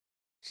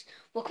guys,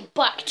 welcome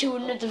back to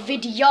another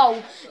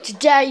video.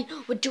 Today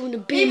we're doing a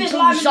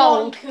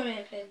BOOZLED.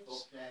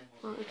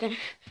 Okay.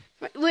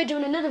 We're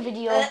doing another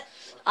video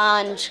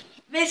and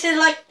this is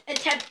like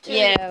attempt to...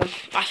 Yeah,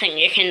 I think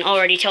you can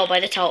already tell by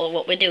the title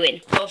what we're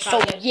doing.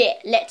 So yeah,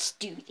 let's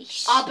do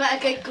this. I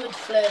better get good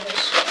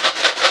flavours.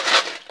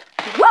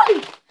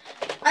 Woo!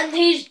 And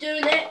he's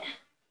doing it.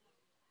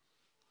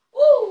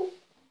 Woo!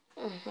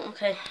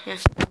 Okay, yeah.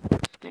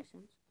 Makes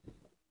sense.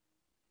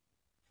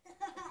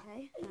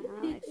 Okay,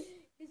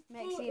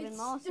 makes even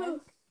more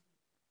sense.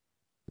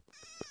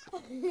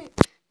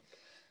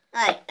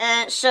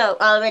 Alright, so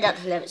I'll read out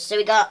the flavours. So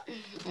we got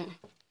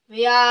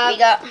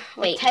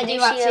wait, Teddy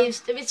Rat seems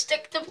to be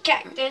stuck to the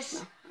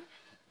cactus.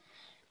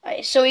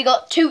 Alright, so we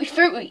got Tutti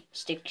Frutti,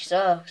 Stinky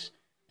Socks.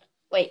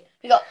 Wait,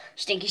 we got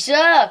Stinky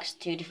Socks,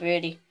 Tutti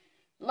Frutti.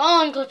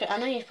 Lawn clipping. I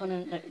know you're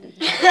putting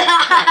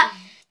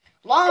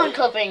lawn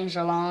clippings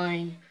are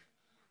line.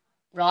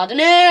 Rod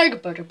and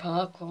egg, butter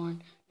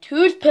popcorn.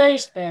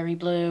 Toothpaste, berry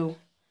blue.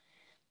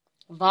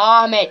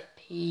 Vomit,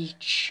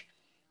 peach.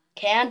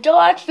 Canned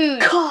dog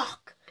food,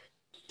 cock.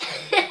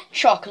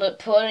 Chocolate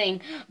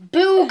pudding,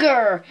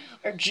 booger,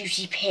 or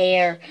juicy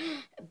pear.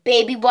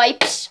 Baby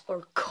wipes,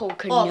 or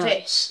coconut. Oh,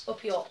 this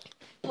up your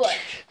butt.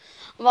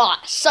 Right,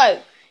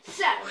 so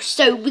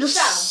we'll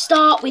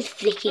start with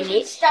flicking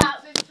it.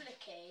 Start with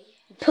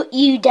flicky. Put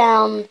you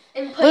down.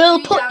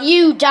 We'll put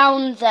you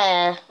down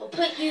there. We'll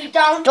put you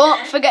down.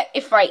 Don't forget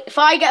if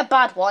I get a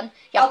bad one,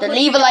 you have to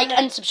leave a like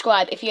and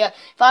subscribe. If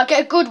I get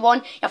a good one,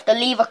 you have to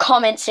leave a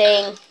comment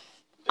saying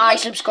I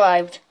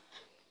subscribed,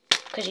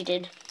 because you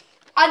did.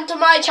 And to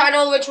my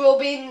channel, which will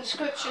be in the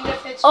description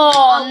if it's...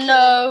 Oh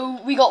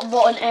no, we got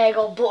rotten egg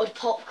or buttered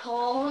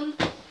popcorn.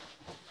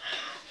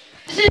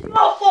 This is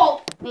your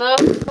fault. No.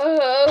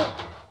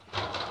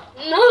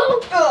 No.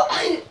 Oh.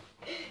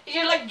 You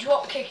should like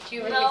drop kicked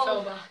you when you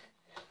fell back.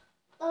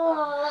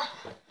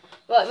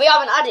 Right, we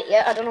haven't had it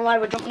yet. I don't know why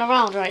we're jumping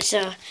around. Right,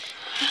 so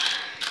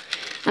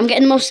I'm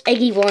getting the most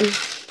eggy one.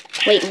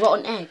 Wait,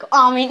 rotten egg.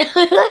 Oh, I mean,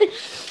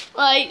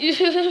 right.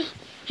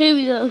 Here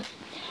we go.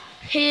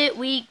 Here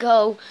we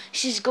go.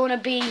 This is gonna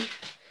be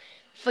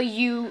for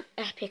you,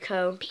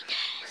 Epico.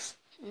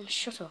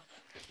 Shut up.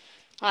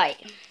 Right.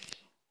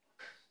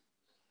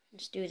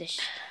 Let's do this.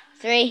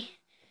 3.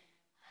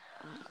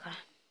 Okay.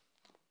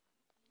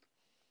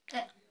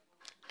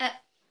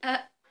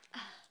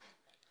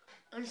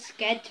 I'm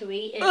scared to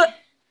eat it.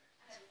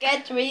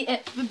 Scared to eat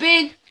it. The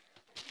big.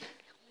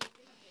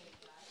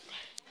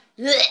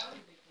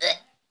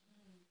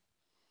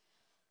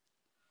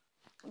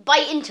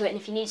 Bite into it, and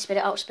if you need to spit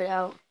it out, spit it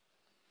out.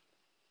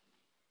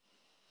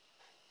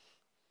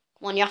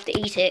 Come on, you have to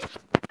eat it.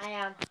 I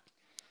am.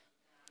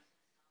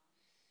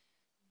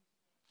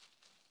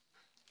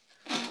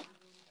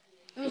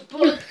 It was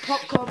buttered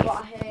popcorn, but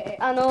I hate it.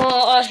 I know,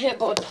 I hate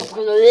buttered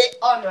popcorn.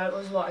 Oh no, it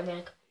was rotten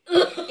egg.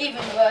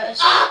 Even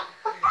worse.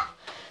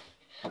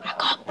 I got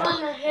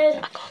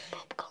popcorn.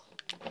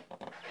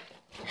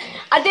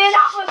 I did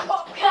have a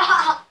popcorn.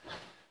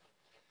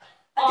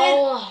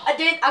 I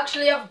did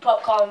actually have a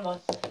popcorn one.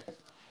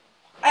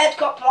 I had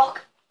cock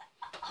block.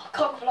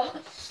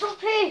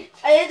 Stop it!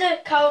 I had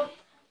a count.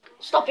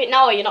 Stop it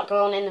now, or you're not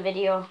going in the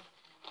video.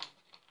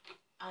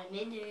 I'm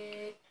in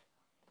it.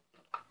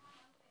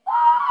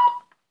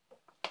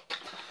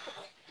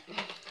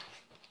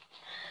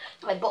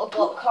 Like buttered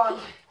popcorn.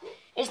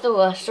 It's the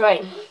worst,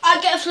 right? I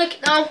get a flick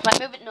now. Right,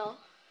 move it now.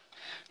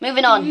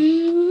 Moving on.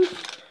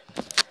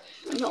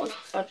 No,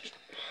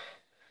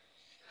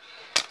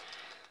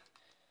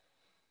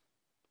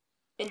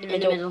 In the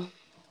middle.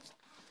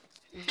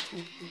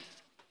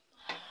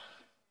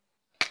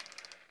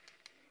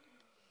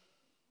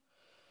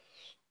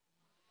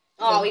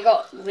 Oh, we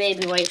got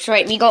baby wipes.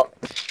 Right, we got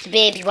the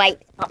baby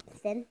wipe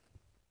option.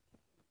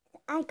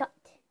 I got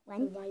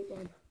one. The white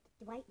one.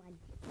 The white one.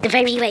 The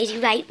very lazy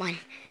white one.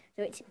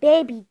 So it's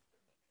baby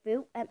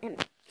fruit. Can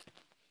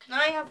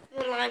I have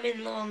the lime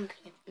in long?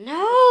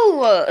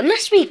 No,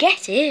 unless we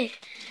get it.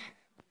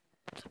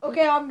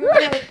 Okay, I'm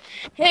good.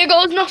 Here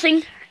goes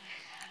nothing.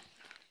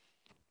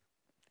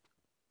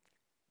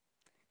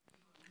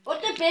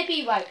 What do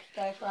baby wipes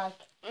taste like?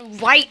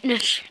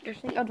 Whiteness.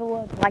 Just think of the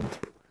word white.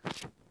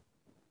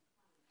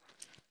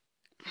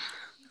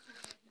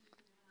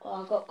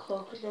 Oh, I got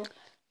coconut.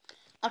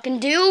 I can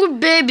deal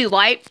with baby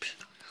wipes.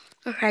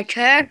 Okay,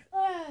 chair.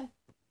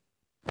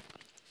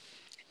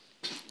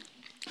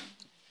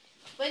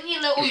 When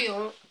you're little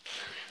young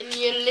and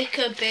you lick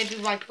a baby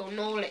wipe, you'll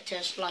know what it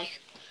tastes like.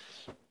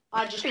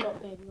 I just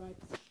got baby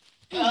wipes.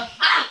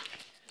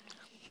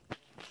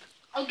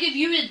 I'll give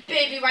you a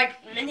baby wipe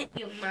in a minute,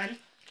 young man.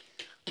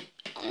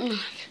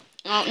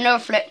 Oh, no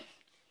flip.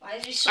 Why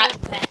is he so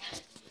bad?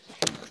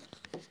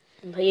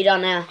 Put you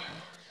down there.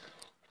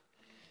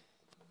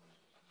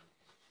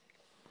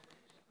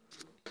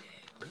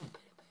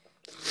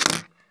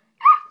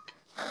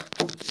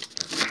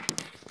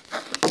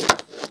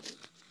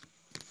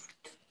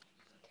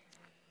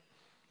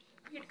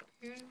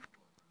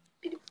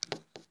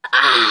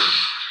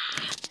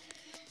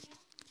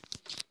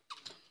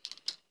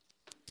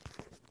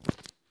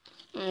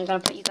 I'm gonna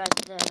put you guys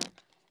there.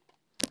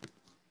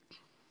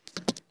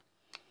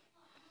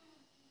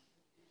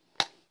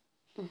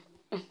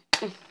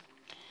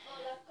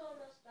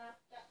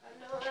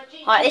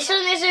 Alright, this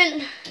one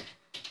isn't.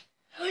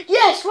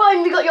 Yes,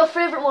 Ryan, we got your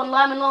favourite one,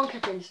 lime and lawn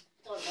clippings.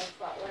 Don't know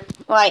that one.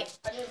 Right,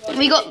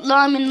 we got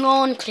lime and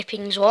lawn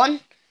clippings one.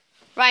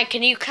 Ryan,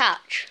 can you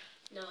catch?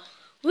 No.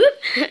 Whoop.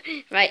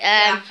 Right,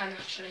 Yeah, I can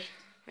actually.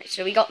 right,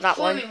 so we got that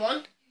Show one. me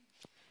one.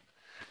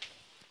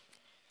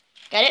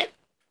 Get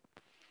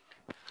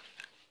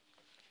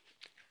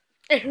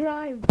it?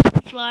 Slime.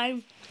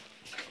 Slime.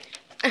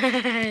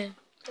 I'm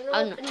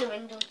Oh, open the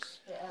window to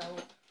spit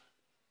out.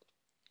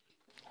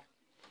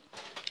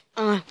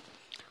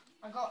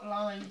 I got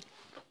lime.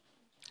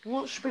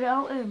 won't spit it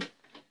out in.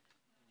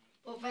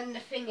 But then the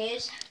thing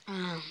is,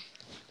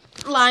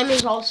 lime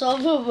is also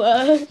the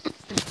worst.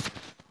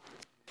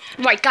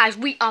 Right, guys,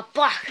 we are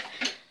back.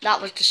 That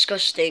was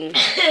disgusting.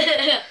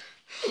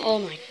 Oh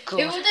my god.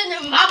 It wouldn't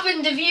have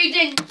happened if you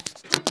didn't.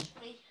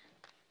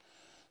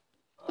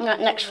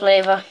 Next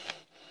flavour.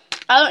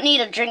 I don't need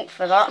a drink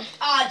for that.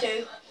 I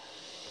do.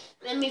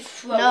 Let me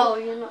throw. No,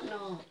 you're not.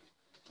 No.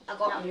 I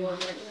got one.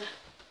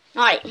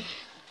 Right.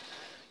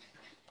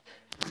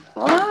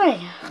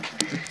 Why?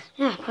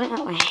 Yeah, put it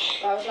that way.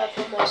 That was like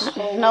the most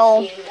horrible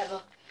No. feeling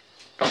ever.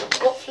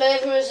 What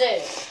flavour is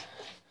it?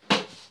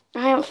 I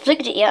haven't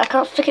flicked it yet. I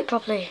can't flick it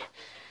properly.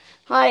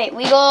 Right,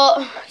 we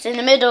got. It's in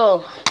the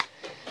middle.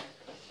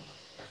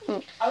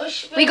 I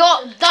wish We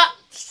got that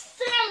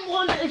same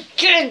one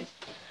again.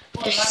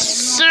 The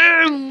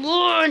same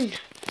one.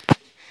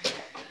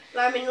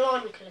 lime and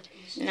lawn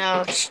clippings.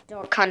 No, it's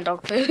not canned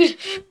dog food. Right,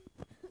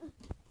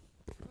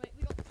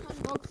 we got the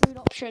canned dog food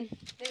option.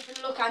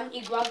 Nathan, look,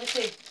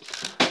 anti-gravity.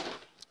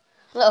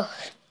 Look.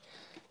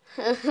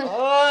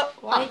 Oh,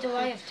 why do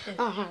I have to?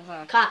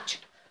 Oh, Catch.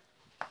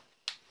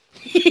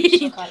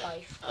 Suck at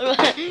life.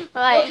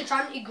 right. Look, it's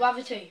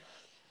anti-gravity.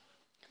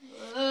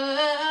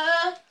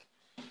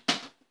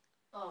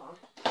 Oh.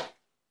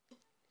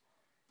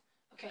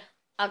 Okay.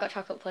 I got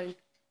chocolate pudding.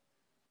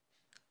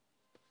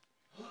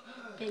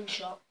 Pin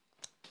shot.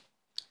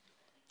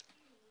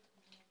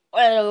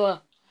 Oh,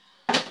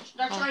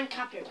 Should I try and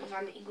cap it with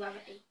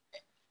anti-gravity?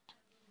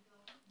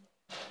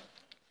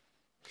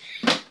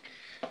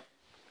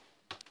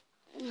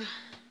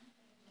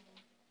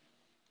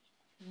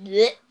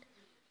 bleh.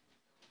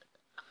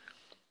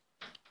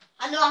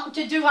 I know how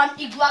to do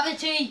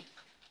anti-gravity.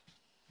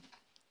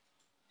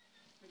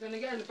 You're going to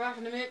get in the bath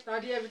in a minute,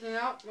 tidy everything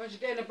out. Once you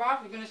get in the bath,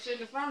 you're going to sit in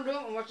the front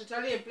room and watch the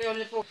telly and play on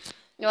your phone.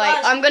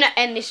 Right, I'm going to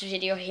end this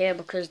video here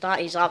because that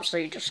is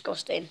absolutely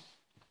disgusting.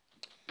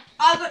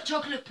 I got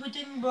chocolate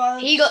pudding, bro.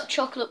 He got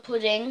chocolate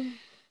pudding.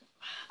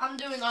 I'm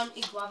doing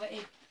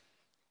anti-gravity.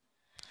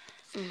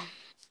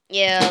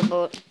 Yeah,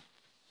 but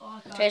Oh,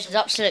 I can't. this is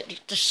absolutely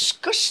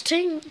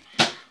disgusting.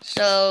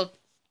 So,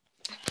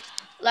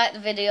 like the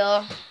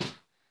video,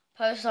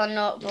 post on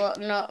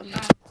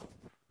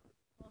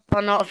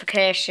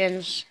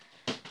notifications,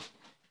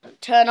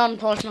 turn on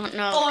post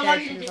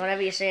notifications,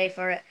 whatever you say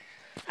for it,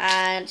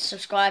 and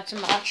subscribe to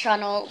my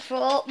channel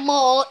for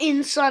more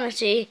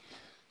insanity.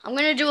 I'm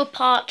going to do a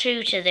part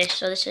 2 to this,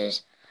 so this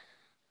is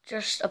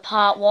just a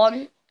part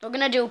 1. We're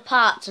going to do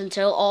parts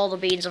until all the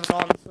beans are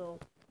gone, so...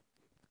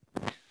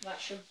 That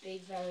should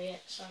be very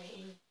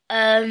exciting.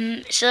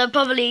 So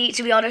probably,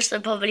 to be honest,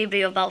 there'll probably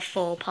be about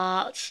 4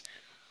 parts.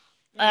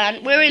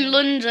 And we're in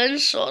London,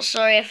 so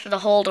sorry for the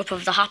hold up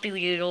of the Happy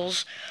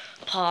Wheels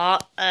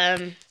part.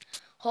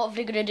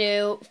 Hopefully gonna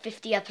do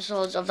 50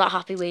 episodes of that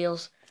Happy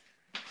Wheels.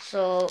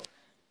 So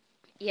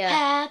yeah,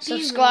 Happy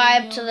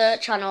subscribe Wheels. to the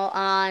channel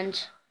and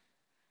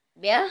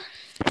yeah,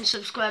 And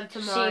subscribe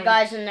to see you mine.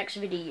 guys in the next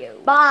video.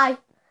 Bye.